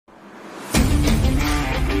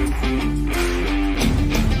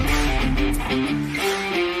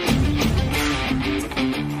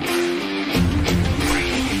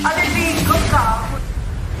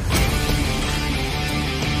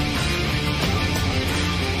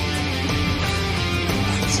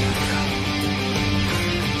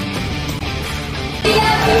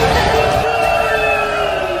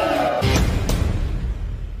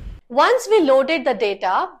Once we loaded the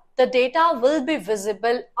data will be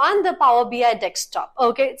visible on the Power BI desktop.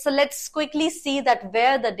 Okay, so let's quickly see that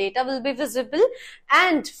where the data will be visible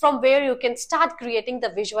and from where you can start creating the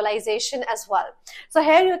visualization as well. So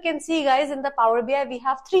here you can see, guys, in the Power BI we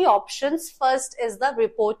have three options. First is the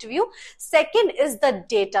report view, second is the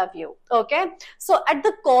data view. Okay, so at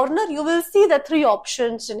the corner you will see the three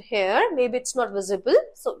options in here. Maybe it's not visible,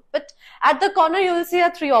 so but at the corner you will see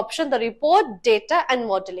the three options: the report, data and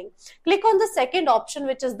modeling. Click on the second option,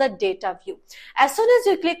 which is the data view. As soon as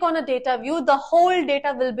you click on a data view, the whole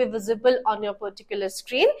data will be visible on your particular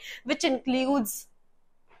screen, which includes,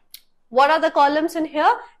 what are the columns in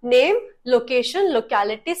here? Name, location,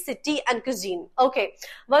 locality, city and cuisine. Okay,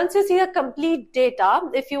 once you see a complete data,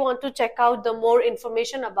 if you want to check out the more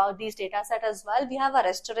information about these data set as well, we have a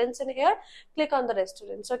restaurants in here. Click on the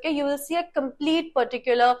restaurants. Okay, you will see a complete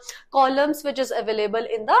particular columns which is available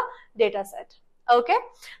in the data set. Okay,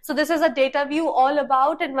 so this is a data view all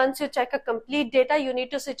about, and once you check a complete data, you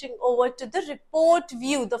need to switching over to the report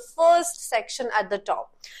view, the first section at the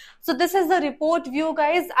top. So this is the report view,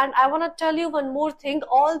 guys, and I want to tell you one more thing.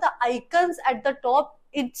 All the icons at the top,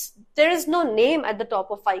 there is no name at the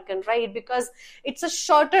top of icon, right? Because it's a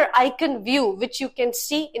shorter icon view which you can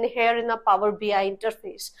see in here in a Power BI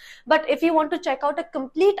interface. But if you want to check out a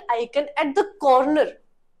complete icon at the corner,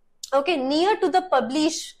 okay, near to the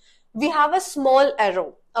publish, we have a small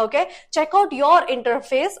arrow. Okay, check out your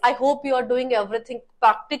interface. I hope you are doing everything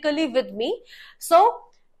practically with me. So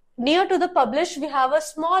near to the publish, we have a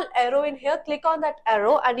small arrow in here. Click on that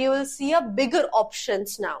arrow and you will see a bigger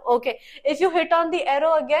options now. Okay, if you hit on the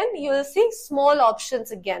arrow again, you will see small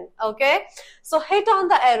options again. Okay, so hit on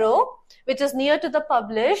the arrow which is near to the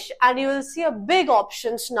publish and you will see a big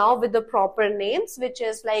options now with the proper names, which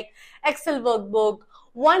is like Excel workbook,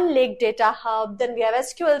 One Lake Data Hub, then we have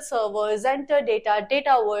SQL servers, Enter Data,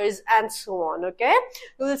 Dataverse, and so on. Okay,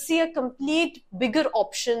 you will see a complete bigger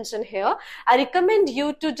options in here. I recommend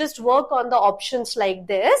you to just work on the options like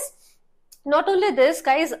this. Not only this,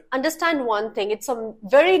 guys, understand one thing. It's a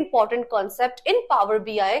very important concept in Power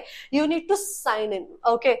BI. You need to sign in.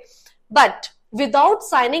 Okay, but without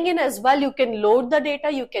signing in as well, you can load the data,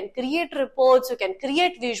 you can create reports, you can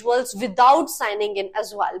create visuals without signing in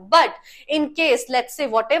as well. But in case, let's say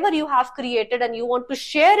whatever you have created and you want to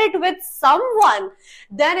share it with someone,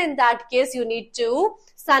 then in that case, you need to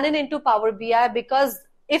sign in into Power BI, because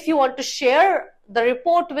if you want to share the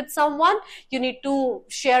report with someone, you need to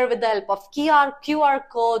share with the help of QR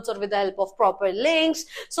codes or with the help of proper links.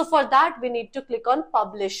 So for that, we need to click on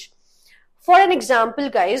publish. For an example,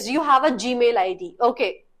 guys, you have a Gmail ID.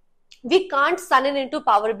 Okay, we can't sign in into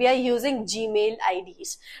Power BI using Gmail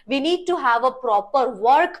IDs. We need to have a proper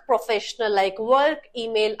work professional, like work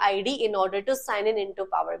email ID, in order to sign in into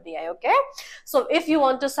Power BI. Okay, so if you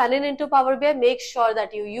want to sign in into Power BI, make sure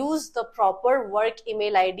that you use the proper work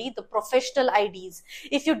email ID, the professional IDs.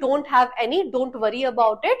 If you don't have any, don't worry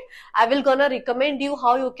about it. I will gonna recommend you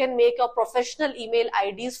how you can make a professional email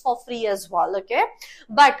IDs for free as well. Okay,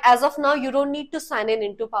 but as of now, you don't need to sign in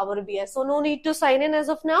into Power BI, so no need to sign in as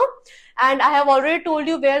of now. And I have already told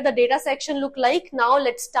you where the data section look like. Now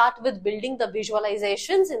let's start with building the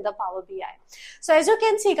visualizations in the Power BI. So as you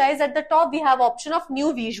can see, guys, at the top we have option of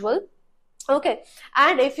new visual. Okay,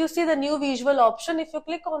 and if you see the new visual option, if you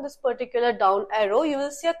click on this particular down arrow, you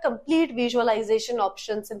will see a complete visualization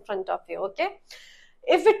options in front of you. Okay,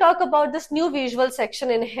 if we talk about this new visual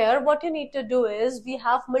section in here, what you need to do is we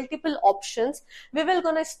have multiple options. We will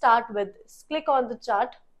gonna start with this. Click on the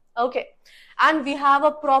chart. Okay, and we have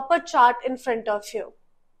a proper chart in front of you,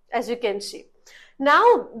 as you can see.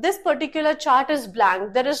 Now this particular chart is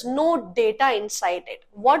blank. There is no data inside it.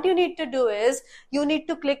 What you need to do is you need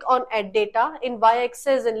to click on add data. In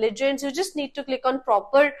y-axis and legends, you just need to click on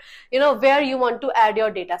proper, where you want to add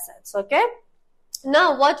your data sets. Okay,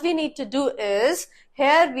 now what we need to do is,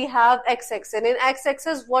 here we have x-axis, and in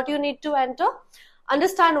x-axis what you need to enter,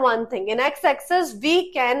 understand one thing. In x-axis,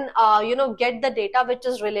 we can, get the data which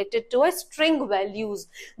is related to a string values.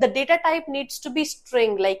 The data type needs to be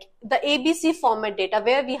string, like the ABC format data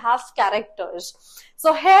where we have characters.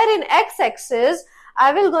 So here in x-axis,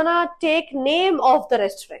 I will gonna take name of the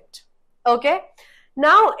restaurant. Okay.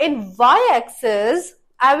 Now in y-axis,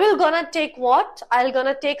 I will gonna take what? I'll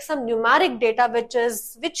gonna take some numeric data,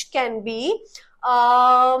 which can be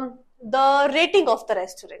the rating of the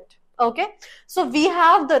restaurant. Okay, so we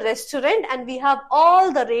have the restaurant and we have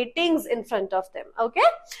all the ratings in front of them. Okay,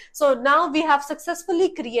 so now we have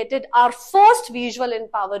successfully created our first visual in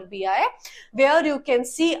Power BI, where you can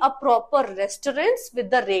see a proper restaurants with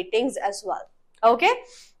the ratings as well. Okay,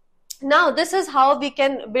 Now this is how we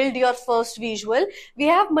can build your first visual. We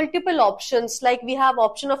have multiple options, like we have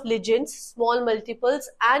option of legends, small multiples,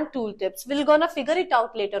 and tooltips. We're gonna figure it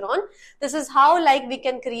out later on. This is how like we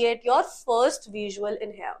can create your first visual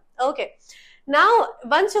in here. Okay. Now,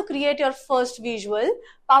 once you create your first visual,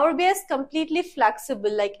 Power BI is completely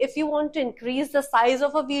flexible. Like if you want to increase the size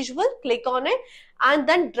of a visual, click on it and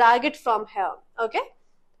then drag it from here. Okay.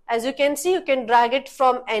 As you can see, you can drag it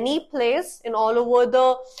from any place in all over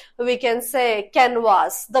the, we can say,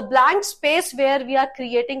 canvas. The blank space where we are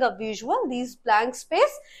creating a visual, these blank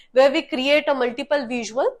space where we create a multiple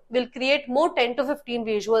visual, we'll create more 10 to 15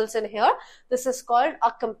 visuals in here. This is called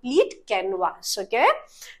a complete canvas, okay?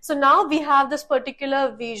 So now we have this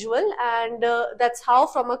particular visual, and that's how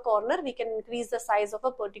from a corner we can increase the size of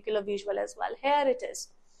a particular visual as well. Here it is.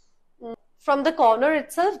 From the corner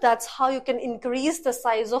itself, that's how you can increase the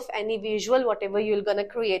size of any visual, whatever you're gonna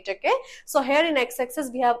create, okay? So here in x-axis,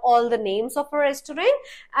 we have all the names of a restaurant,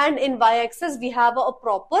 and in y-axis, we have a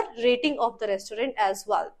proper rating of the restaurant as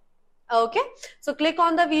well. Okay, so click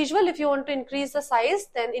on the visual. If you want to increase the size,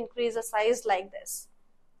 then increase the size like this.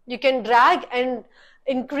 You can drag and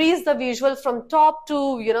increase the visual from top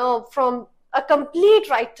to, you know, from a complete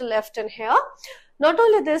right to left in here. Not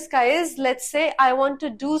only this, guys, let's say I want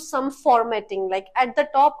to do some formatting, like at the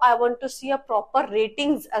top, I want to see a proper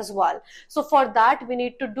ratings as well. So for that, we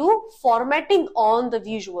need to do formatting on the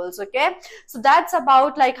visuals, okay? So that's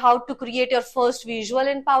about like how to create your first visual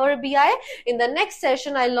in Power BI. In the next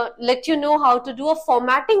session, I'll let you know how to do a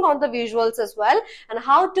formatting on the visuals as well, and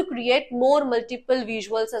how to create more multiple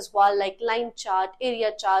visuals as well, like line chart,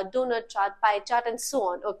 area chart, donut chart, pie chart, and so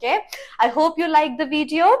on, okay? I hope you liked the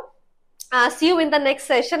video. See you in the next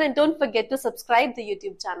session, and don't forget to subscribe the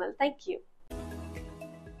YouTube channel. Thank you.